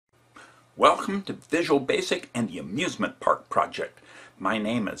Welcome to Visual Basic and the Amusement Park project. My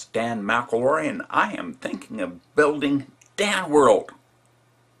name is Dan McElroy and I am thinking of building Dan World.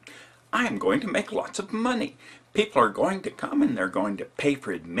 I am going to make lots of money. People are going to come and they're going to pay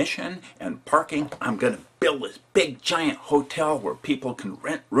for admission and parking. I'm going to build this big giant hotel where people can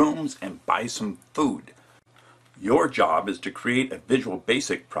rent rooms and buy some food. Your job is to create a Visual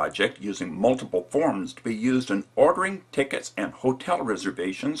Basic project using multiple forms to be used in ordering tickets and hotel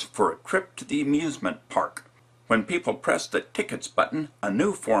reservations for a trip to the amusement park. When people press the Tickets button, a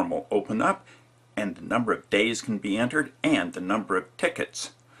new form will open up and the number of days can be entered and the number of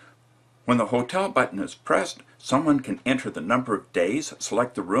tickets. When the Hotel button is pressed, someone can enter the number of days,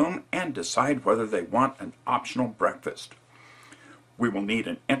 select the room, and decide whether they want an optional breakfast. We will need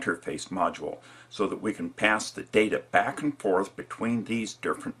an interface module so that we can pass the data back and forth between these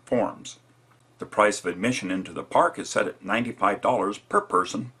different forms. The price of admission into the park is set at $95 per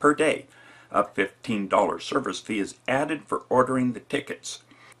person per day. A $15 service fee is added for ordering the tickets.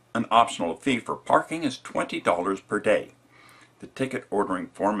 An optional fee for parking is $20 per day. The ticket ordering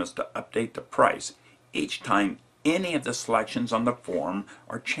form is to update the price each time any of the selections on the form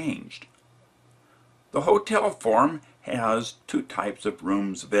are changed. The hotel form has two types of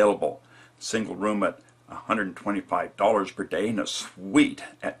rooms available. A single room at $125 per day and a suite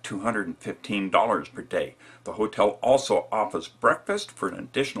at $215 per day. The hotel also offers breakfast for an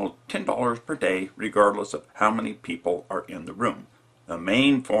additional $10 per day regardless of how many people are in the room. The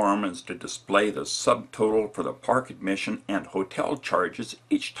main form is to display the subtotal for the park admission and hotel charges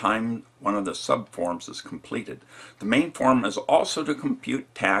each time one of the subforms is completed. The main form is also to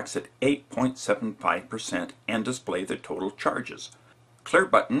compute tax at 8.75% and display the total charges. Clear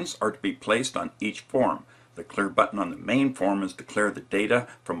buttons are to be placed on each form. The clear button on the main form is to clear the data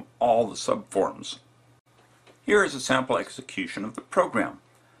from all the subforms. Here is a sample execution of the program.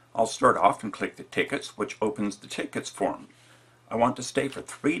 I'll start off and click the Tickets, which opens the Tickets form. I want to stay for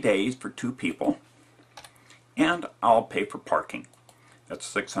 3 days for 2 people, and I'll pay for parking. That's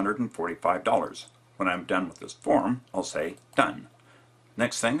 $645. When I'm done with this form, I'll say Done.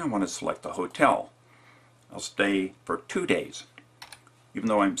 Next thing, I want to select the hotel. I'll stay for 2 days. Even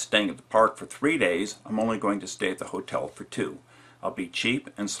though I'm staying at the park for 3 days, I'm only going to stay at the hotel for 2. I'll be cheap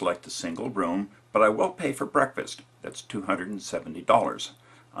and select a single room, but I will pay for breakfast. That's $270.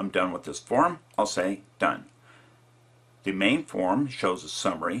 I'm done with this form. I'll say Done. The main form shows a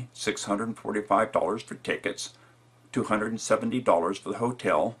summary, $645 for tickets, $270 for the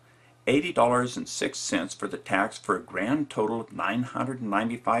hotel, $80.06 for the tax for a grand total of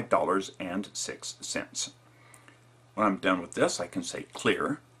 $995.06. When I'm done with this, I can say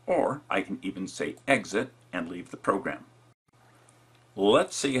Clear, or I can even say Exit and leave the program.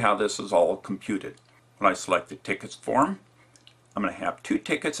 Let's see how this is all computed. When I select the Tickets form, I'm going to have 2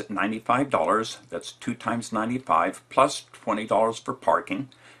 tickets at $95, that's 2 times 95, plus $20 for parking.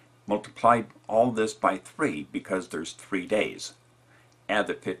 Multiply all this by 3 because there's 3 days. Add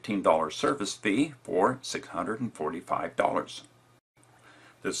the $15 service fee for $645.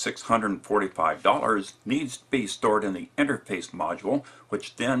 The $645 needs to be stored in the interface module,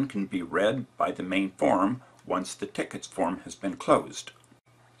 which then can be read by the main form once the Tickets form has been closed.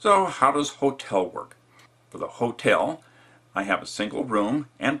 So how does hotel work? For the hotel, I have a single room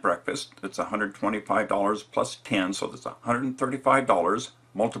and breakfast. That's $125 plus 10, so that's $135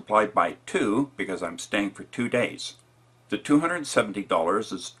 multiplied by 2 because I'm staying for 2 days. The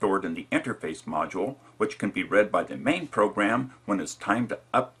 $270 is stored in the interface module, which can be read by the main program when it's time to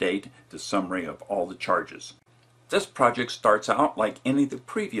update the summary of all the charges. This project starts out like any of the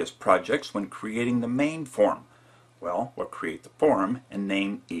previous projects when creating the main form. Well, we'll create the form and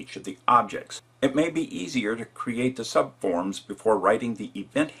name each of the objects. It may be easier to create the subforms before writing the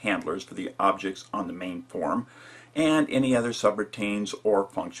event handlers for the objects on the main form and any other subroutines or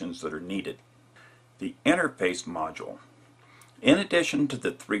functions that are needed. The interface module. In addition to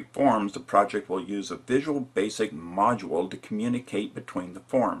the 3 forms, the project will use a Visual Basic module to communicate between the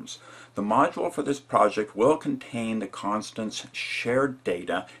forms. The module for this project will contain the constants shared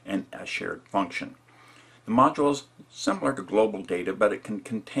data and a shared function. The module is similar to global data, but it can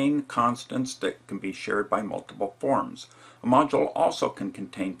contain constants that can be shared by multiple forms. A module also can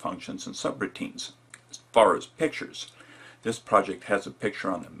contain functions and subroutines. As far as pictures, this project has a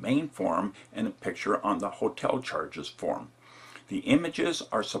picture on the main form and a picture on the hotel charges form. The images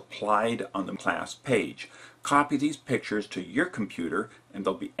are supplied on the class page. Copy these pictures to your computer and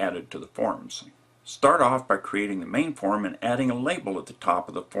they'll be added to the forms. Start off by creating the main form and adding a label at the top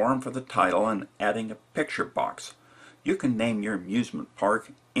of the form for the title and adding a picture box. You can name your amusement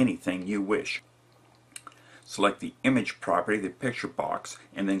park anything you wish. select the image property, the picture box,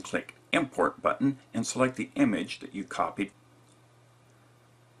 and then click Import button and select the image that you copied.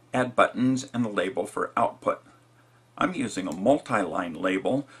 Add buttons and the label for output. I'm using a multi-line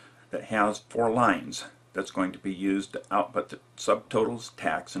label that has 4 lines that's going to be used to output the subtotals,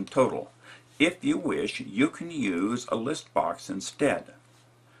 tax, and total. If you wish, you can use a list box instead.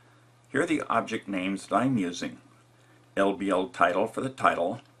 Here are the object names that I'm using. LBL title for the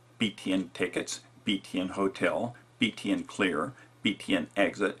title, BTN tickets, BTN hotel, BTN clear, BTN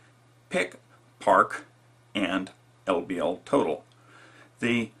exit, pick, park, and LBL total.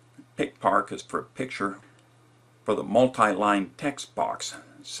 The pick park is for a picture. For the multi-line text box,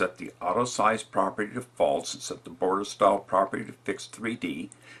 set the auto size property to false and set the border style property to fixed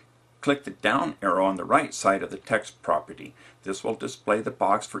 3D. Click the down arrow on the right side of the text property. This will display the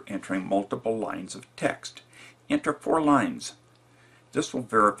box for entering multiple lines of text. Enter 4 lines. This will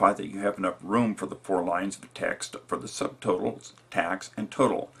verify that you have enough room for the 4 lines of text for the subtotals, tax, and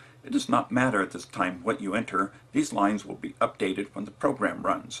total. It does not matter at this time what you enter. These lines will be updated when the program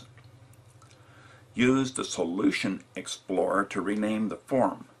runs. Use the Solution Explorer to rename the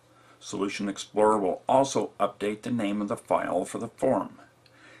form. Solution Explorer will also update the name of the file for the form.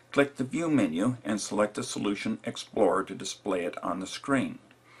 Click the View menu and select the Solution Explorer to display it on the screen.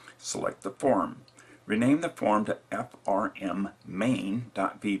 Select the form. Rename the form to frmmain.vb.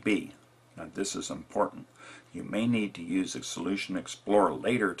 Now this is important. You may need to use the Solution Explorer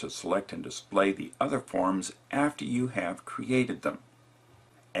later to select and display the other forms after you have created them.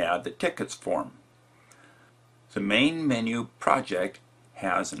 Add the Tickets form. The main menu project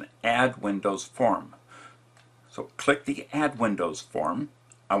has an Add Windows form. So click the Add Windows form.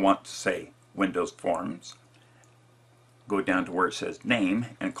 I want to say Windows Forms. Go down to where it says Name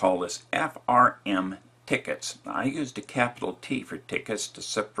and call this FRM Tickets. Now, I used a capital T for tickets to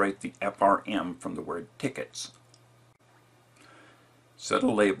separate the FRM from the word tickets. Set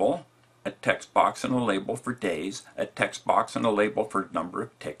a label, a text box and a label for days, a text box and a label for number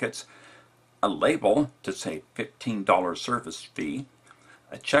of tickets, a label to say $15 service fee,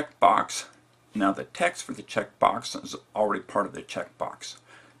 a checkbox. Now the text for the checkbox is already part of the checkbox.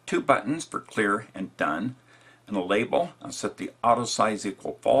 2 buttons for clear and done, and a label. I'll set the auto size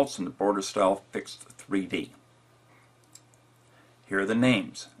equal false and the border style fixed 3D. Here are the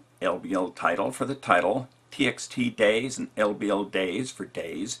names. LBL title for the title, TXT days and LBL days for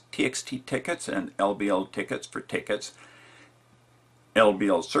days, TXT tickets and LBL tickets for tickets,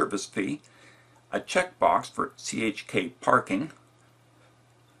 LBL service fee, a checkbox for CHK parking,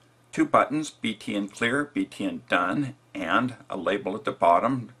 2 buttons, BTN clear, BTN done, and a label at the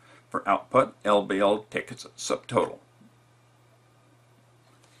bottom for output, LBL tickets subtotal.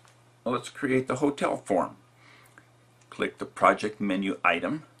 Now let's create the hotel form. Click the project menu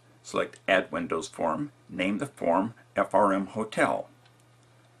item, select Add Windows Form, name the form FRM Hotel.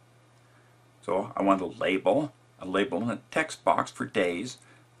 So I want a label and a text box for days,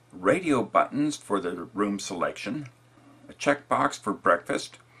 radio buttons for the room selection, a checkbox for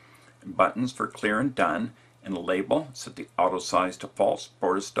breakfast, buttons for clear and done, and a label. Set the auto size to false,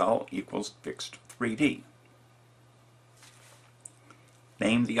 border style equals fixed 3D.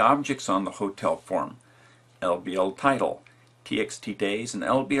 Name the objects on the hotel form. LBL title, TXT days and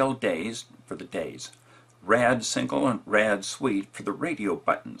LBL days for the days, RAD single and RAD suite for the radio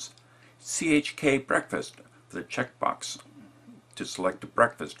buttons, CHK breakfast for the checkbox to select the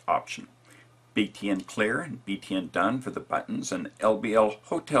breakfast option, BTN clear and BTN done for the buttons, and LBL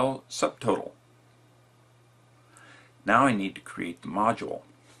hotel subtotal. Now I need to create the module.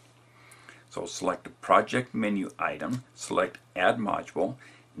 So select a project menu item, select Add Module,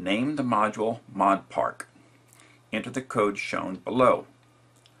 name the module Mod Park. Enter the code shown below.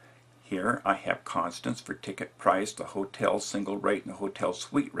 Here I have constants for ticket price, the hotel single rate and the hotel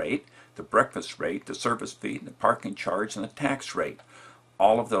suite rate, the breakfast rate, the service fee, the parking charge, and the tax rate.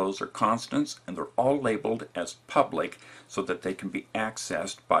 All of those are constants and they're all labeled as public so that they can be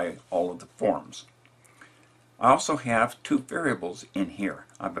accessed by all of the forms. I also have 2 variables in here.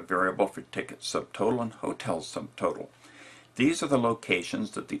 I have a variable for ticket subtotal and hotel subtotal. These are the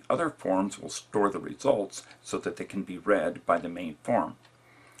locations that the other forms will store the results so that they can be read by the main form.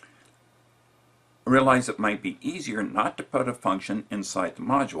 I realize it might be easier not to put a function inside the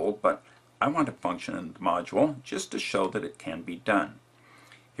module, but I want a function in the module just to show that it can be done.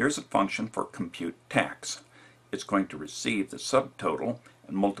 Here's a function for compute tax. It's going to receive the subtotal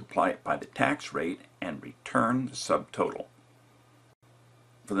and multiply it by the tax rate and return the subtotal.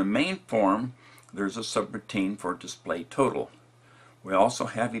 For the main form, there's a subroutine for display total. We also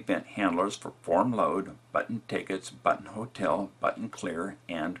have event handlers for form load, button tickets, button hotel, button clear,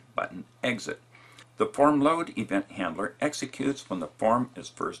 and button exit. The form load event handler executes when the form is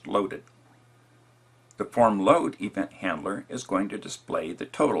first loaded. The form load event handler is going to display the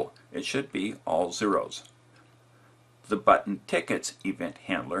total. It should be all zeros. The button tickets event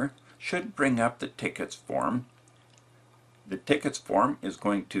handler should bring up the tickets form. The tickets form is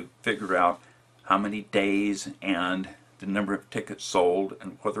going to figure out how many days and the number of tickets sold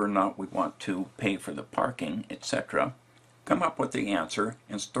and whether or not we want to pay for the parking, etc. Come up with the answer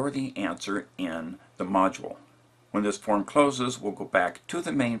and store the answer in the module. When this form closes, we'll go back to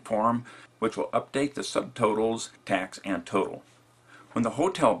the main form, which will update the subtotals, tax, and total. When the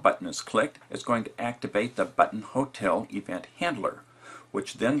hotel button is clicked, it's going to activate the button hotel event handler,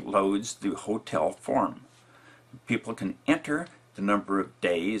 which then loads the hotel form. People can enter the number of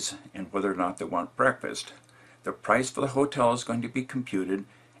days and whether or not they want breakfast. The price for the hotel is going to be computed,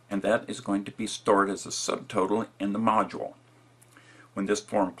 and that is going to be stored as a subtotal in the module. When this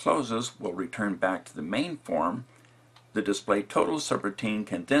form closes, we'll return back to the main form. The display total subroutine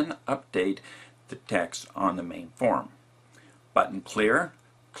can then update the text on the main form. Button clear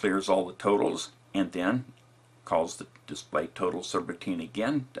clears all the totals and then calls the display total subroutine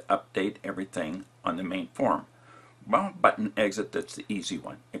again to update everything on the main form. Well, button exit, that's the easy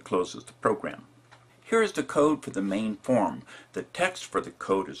one. It closes the program. Here is the code for the main form. The text for the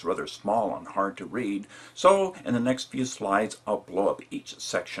code is rather small and hard to read, so in the next few slides I'll blow up each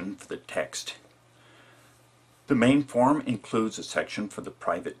section for the text. The main form includes a section for the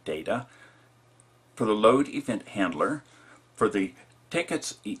private data, for the load event handler, for the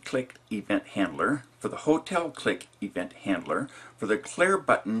tickets click event handler, for the hotel click event handler, for the clear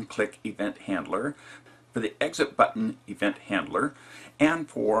button click event handler, for the exit button event handler, and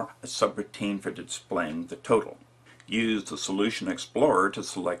for a subroutine for displaying the total. Use the Solution Explorer to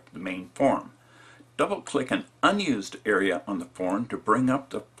select the main form. Double-click an unused area on the form to bring up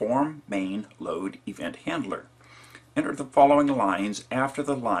the form main load event handler. Enter the following lines after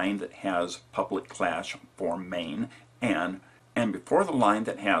the line that has public class form main and before the line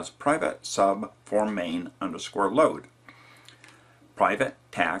that has private sub form main underscore load. Private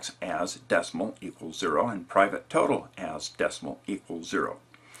tax as decimal equals 0 and private total as decimal equals 0.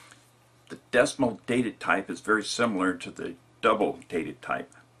 The decimal data type is very similar to the double data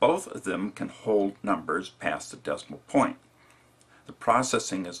type. Both of them can hold numbers past the decimal point. The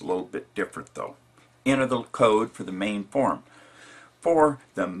processing is a little bit different though. Enter the code for the main form. For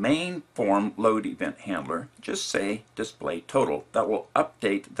the main form load event handler, just say display total. That will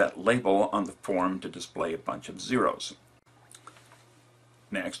update that label on the form to display a bunch of zeros.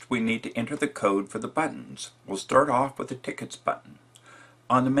 Next, we need to enter the code for the buttons. We'll start off with the Tickets button.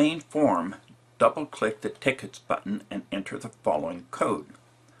 On the main form, double-click the Tickets button and enter the following code.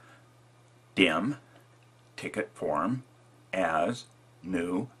 Dim ticket form as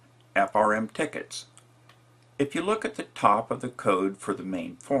new FRM tickets. If you look at the top of the code for the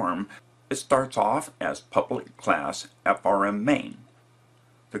main form, it starts off as public class FRM main.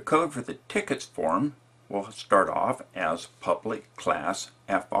 The code for the Tickets form will start off as public class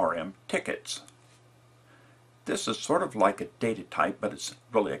FRM tickets. This is sort of like a data type, but it's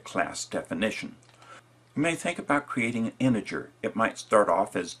really a class definition. You may think about creating an integer. It might start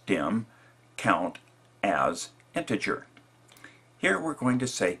off as dim count as integer. Here we're going to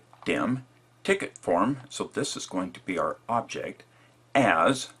say dim ticket form, so this is going to be our object,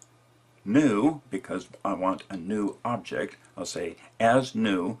 as new, because I want a new object, I'll say as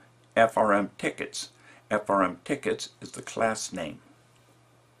new FRM tickets. FRM tickets is the class name.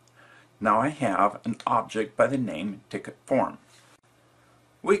 Now I have an object by the name ticket form.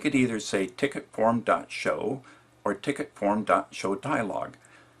 We could either say ticketform.show or ticketform.showDialog.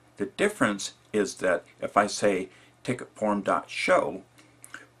 The difference is that if I say ticketform.show,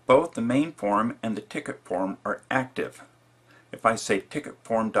 both the main form and the ticket form are active. If I say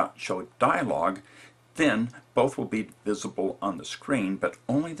ticketform.showDialog, then both will be visible on the screen, but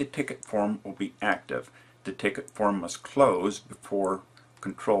only the ticket form will be active. The ticket form must close before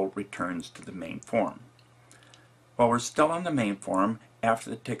control returns to the main form. While we're still on the main form, after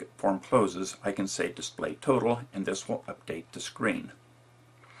the ticket form closes, I can say display total, and this will update the screen.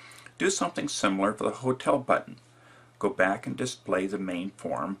 Do something similar for the hotel button. Go back and display the main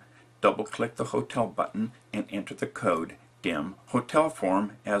form, double-click the hotel button, and enter the code dim hotel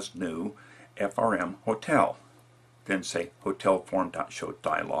form as new FRM hotel. Then say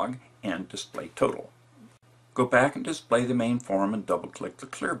hotelform.showDialog and display total. Go back and display the main form and double-click the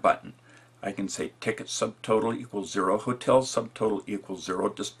clear button. I can say ticket subtotal equals 0, hotel subtotal equals 0,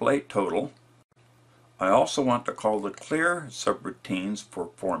 display total. I also want to call the clear subroutines for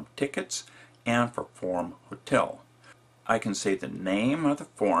form tickets and for form hotel. I can say the name of the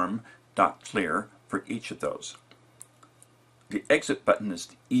form dot clear for each of those. The exit button is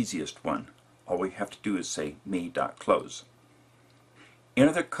the easiest one. All we have to do is say me.close.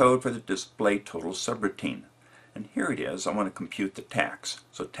 Enter the code for the display total subroutine. And here it is. I want to compute the tax.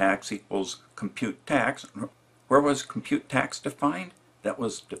 So tax equals compute tax. Where was compute tax defined? That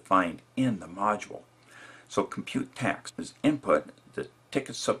was defined in the module. So compute tax is input the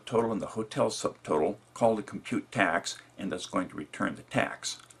ticket subtotal and the hotel subtotal, call the compute tax, and that's going to return the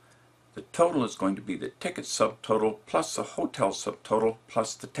tax. The total is going to be the ticket subtotal plus the hotel subtotal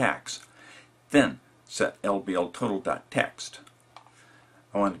plus the tax. Then set lbltotal.text.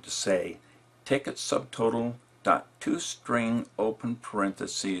 I wanted to say ticket subtotal dot toString open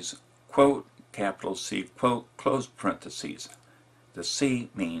parentheses quote capital C quote close parentheses. The C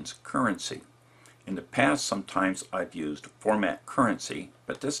means currency. In the past, sometimes I've used format currency,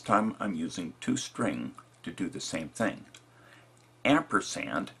 but this time I'm using toString to do the same thing.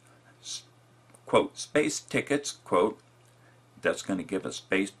 Ampersand quote space tickets quote, that's going to give a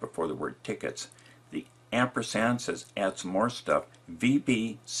space before the word tickets. The ampersand says add some more stuff.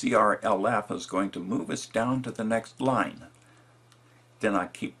 VBCRLF is going to move us down to the next line. Then I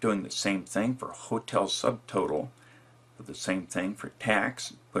keep doing the same thing for hotel subtotal, the same thing for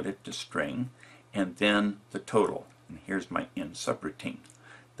tax, put it to string, and then the total. And here's my end subroutine.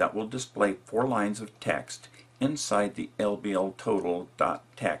 That will display 4 lines of text inside the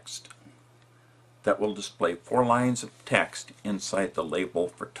lbltotal.text. That will display 4 lines of text inside the label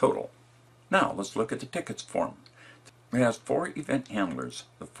for total. Now let's look at the tickets form. It has 4 event handlers.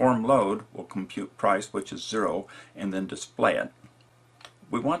 The form load will compute price, which is 0, and then display it.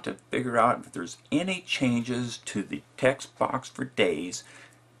 We want to figure out if there's any changes to the text box for days,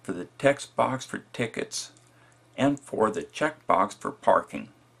 for the text box for tickets, and for the checkbox for parking.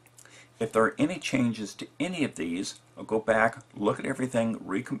 If there are any changes to any of these, I'll go back, look at everything,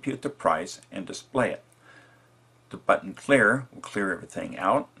 recompute the price, and display it. The button clear will clear everything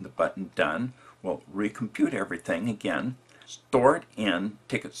out, and the button done will recompute everything again, store it in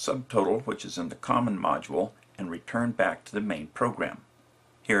ticket subtotal, which is in the common module, and return back to the main program.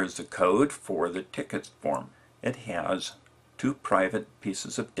 Here's the code for the tickets form. It has 2 private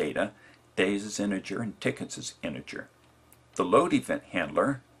pieces of data, days is integer and tickets is integer. The load event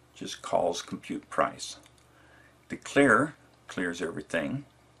handler just calls compute price. The clear clears everything,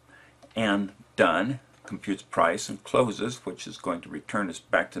 and done computes price and closes, which is going to return us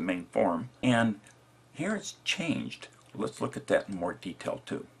back to the main form. And here it's changed. Let's look at that in more detail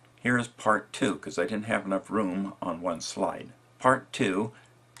too. Here is part 2, because I didn't have enough room on one slide. Part 2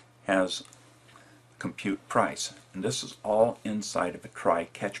 has compute price, and this is all inside of a try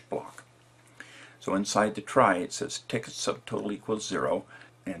catch block. So inside the try it says ticket subtotal equals 0,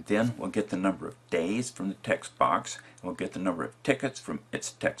 and then we'll get the number of days from the text box, and we'll get the number of tickets from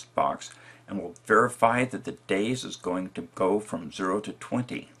its text box, and we'll verify that the days is going to go from 0 to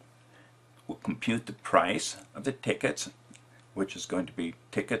 20. We'll compute the price of the tickets, which is going to be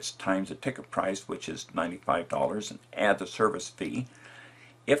tickets times the ticket price, which is $95, and add the service fee.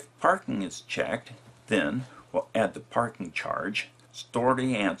 If parking is checked, then we'll add the parking charge, store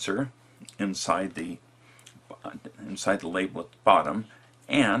the answer inside the label at the bottom,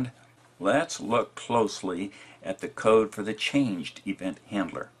 and let's look closely at the code for the changed event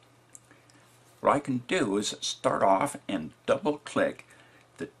handler. What I can do is start off and double click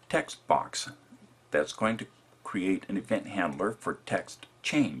the text box that's going to create an event handler for text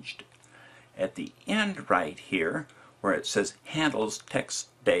changed. At the end right here, where it says handles text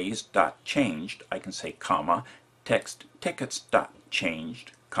days dot changed, I can say comma text tickets dot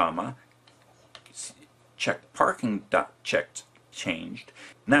changed comma check parking dot checked changed.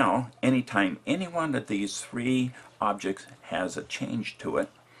 Now anytime any one of these 3 objects has a change to it,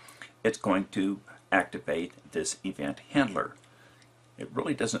 it's going to activate this event handler. It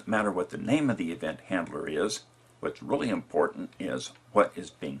really doesn't matter what the name of the event handler is. What's really important is what is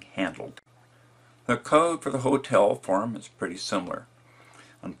being handled. The code for the hotel form is pretty similar.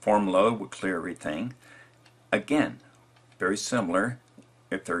 On form load, we'll clear everything. Again, very similar.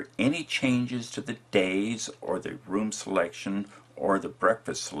 If there are any changes to the days or the room selection or the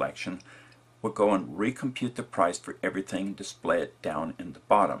breakfast selection, we'll go and recompute the price for everything and display it down in the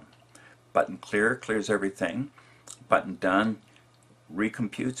bottom. Button clear clears everything. Button done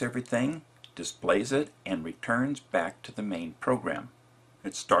recomputes everything, displays it, and returns back to the main program.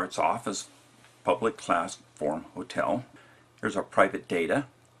 It starts off as public class form hotel. Here's our private data,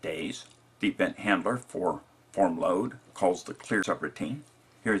 days. The event handler for form load calls the clear subroutine.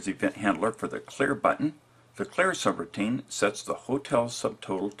 Here's the event handler for the clear button. The clear subroutine sets the hotel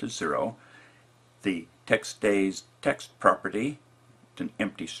subtotal to 0. The text days text property to an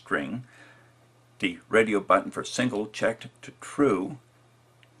empty string. The radio button for single checked to true.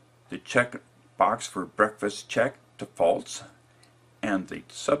 The check box for breakfast checked to false. And the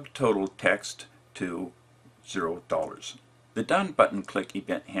subtotal text to $0. The Done button click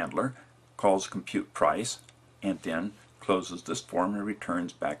event handler calls compute price and then closes this form and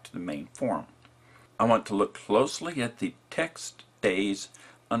returns back to the main form. I want to look closely at the text days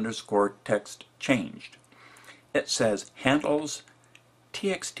underscore text changed. It says handles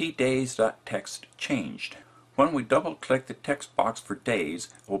txtdays.text changed. When we double click the text box for days,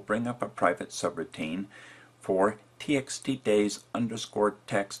 it will bring up a private subroutine for txtdays underscore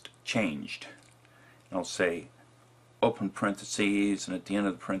text changed. I'll say open parentheses, and at the end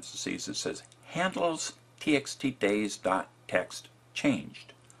of the parentheses it says handles txtdays.text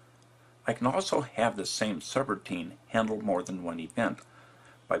changed. I can also have the same subroutine handle more than one event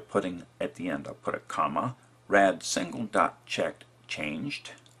by putting at the end, I'll put a comma, rad single dot checked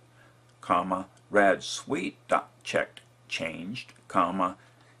changed, comma, rad suite dot checked changed, comma,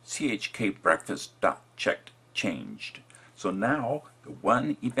 chk breakfast dot checked changed. So now the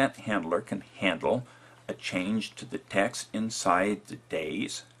one event handler can handle a change to the text inside the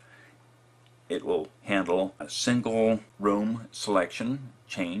days. It will handle a single room selection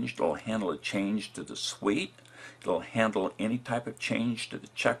changed. It will handle a change to the suite. It will handle any type of change to the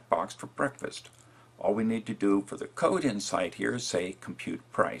checkbox for breakfast. All we need to do for the code inside here is say compute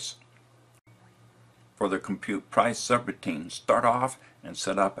price. For the compute price subroutine, start off and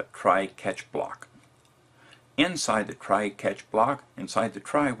set up a try catch block. Inside the try catch block, inside the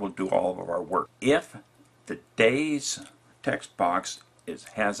try, we'll do all of our work. If the days text box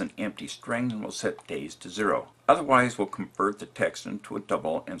has an empty string, then we'll set days to 0. Otherwise, we'll convert the text into a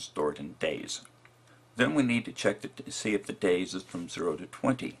double and store it in days. Then we need to check to see if the days is from 0 to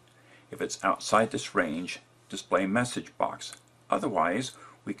 20. If it's outside this range, display message box. Otherwise,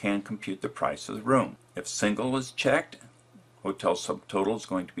 we can compute the price of the room. If single is checked, hotel subtotal is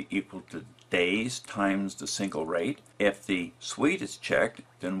going to be equal to days times the single rate. If the suite is checked,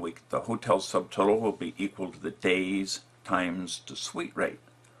 then the hotel subtotal will be equal to the days times the suite rate.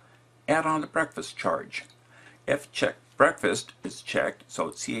 Add on the breakfast charge. If check breakfast is checked, so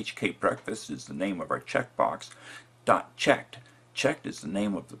chk breakfast is the name of our checkbox, dot checked. Checked is the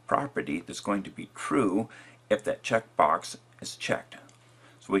name of the property that's going to be true if that checkbox is checked.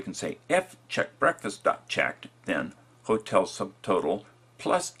 So we can say if check breakfast dot checked, then hotel subtotal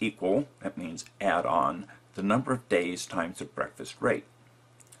plus equal, that means add on, the number of days times the breakfast rate.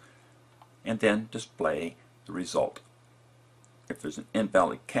 And then display the result. If there's an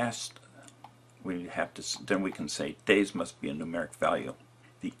invalid cast, then we can say days must be a numeric value.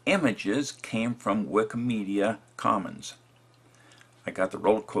 The images came from Wikimedia Commons. I got the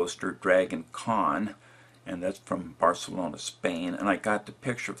roller coaster Dragon Con, and that's from Barcelona, Spain, and I got the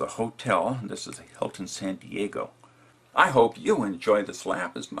picture of the hotel. This is the Hilton San Diego. I hope you enjoy this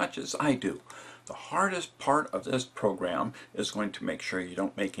lab as much as I do. The hardest part of this program is going to make sure you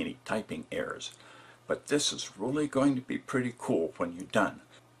don't make any typing errors. But this is really going to be pretty cool when you're done.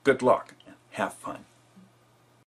 Good luck and have fun.